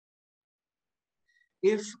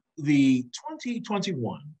If the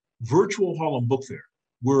 2021 virtual Harlem Book Fair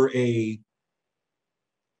were a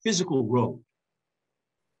physical road,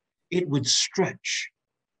 it would stretch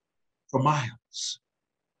for miles.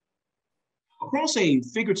 Across a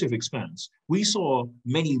figurative expanse, we saw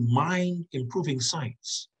many mind-improving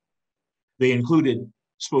sights. They included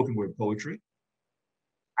spoken word poetry,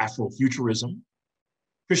 Afrofuturism,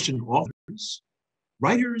 Christian authors,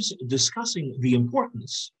 writers discussing the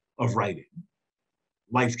importance of writing,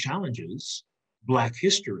 life challenges, Black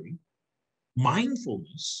history,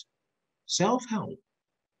 mindfulness, self-help,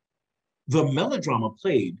 the melodrama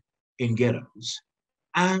played in ghettos,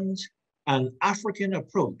 and an African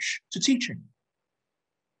approach to teaching.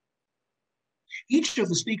 Each of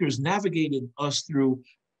the speakers navigated us through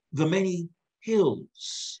the many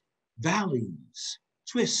hills, valleys,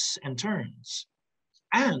 twists, and turns.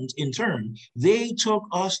 And in turn, they took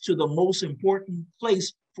us to the most important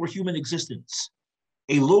place for human existence,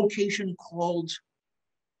 a location called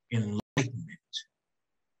enlightenment.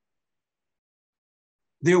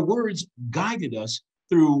 Their words guided us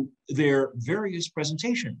through their various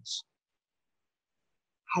presentations.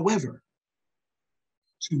 However,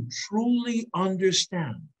 to truly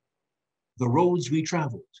understand the roads we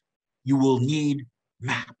traveled, you will need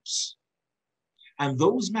maps. And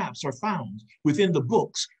those maps are found within the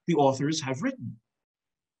books the authors have written.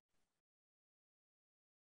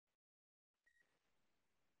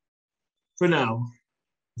 For now,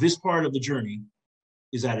 this part of the journey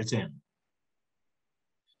is at its end.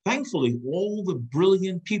 Thankfully, all the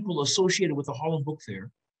brilliant people associated with the Harlem Book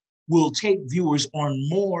Fair will take viewers on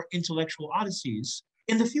more intellectual odysseys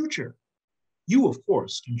in the future. You, of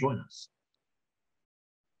course, can join us.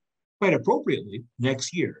 Quite appropriately,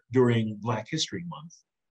 next year during Black History Month,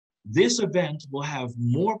 this event will have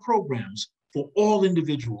more programs for all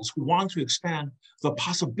individuals who want to expand the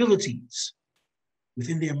possibilities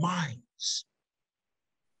within their minds.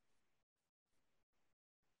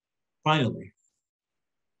 Finally,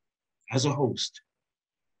 as a host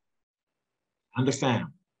and a fan,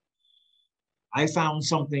 I found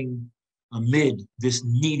something amid this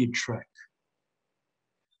needed trek.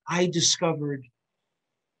 I discovered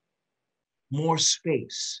more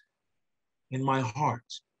space in my heart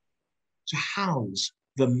to house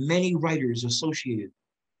the many writers associated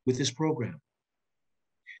with this program.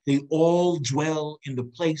 They all dwell in the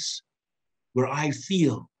place where I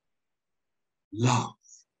feel love.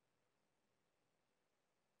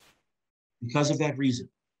 Because of that reason,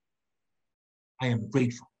 I am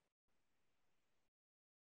grateful.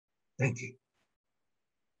 Thank you.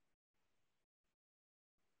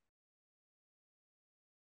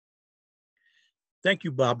 Thank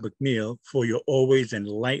you, Bob McNeil, for your always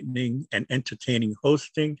enlightening and entertaining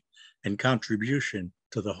hosting and contribution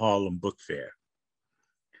to the Harlem Book Fair.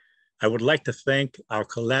 I would like to thank our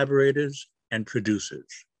collaborators and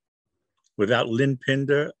producers. Without Lynn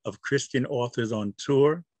Pinder of Christian Authors on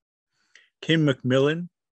Tour, Kim McMillan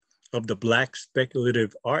of the Black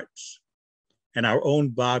Speculative Arts, and our own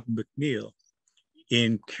Bob McNeil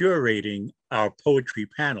in curating our poetry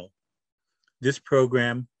panel, this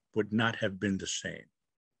program would not have been the same.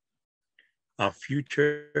 Our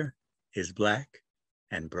future is Black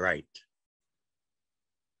and bright.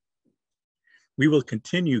 We will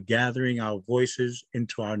continue gathering our voices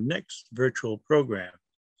into our next virtual program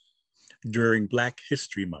during Black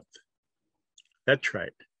History Month. That's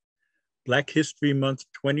right. Black History Month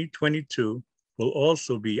 2022 will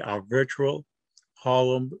also be our virtual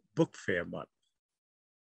Harlem Book Fair month.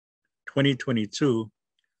 2022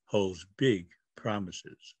 holds big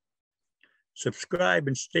promises. Subscribe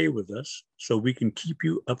and stay with us so we can keep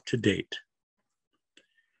you up to date.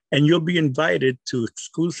 And you'll be invited to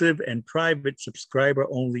exclusive and private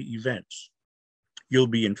subscriber-only events. You'll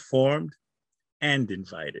be informed and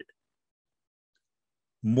invited.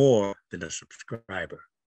 More than a subscriber.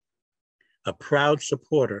 A proud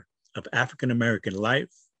supporter of African-American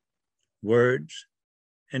life, words,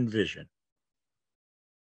 and vision.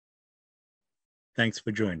 Thanks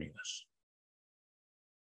for joining us.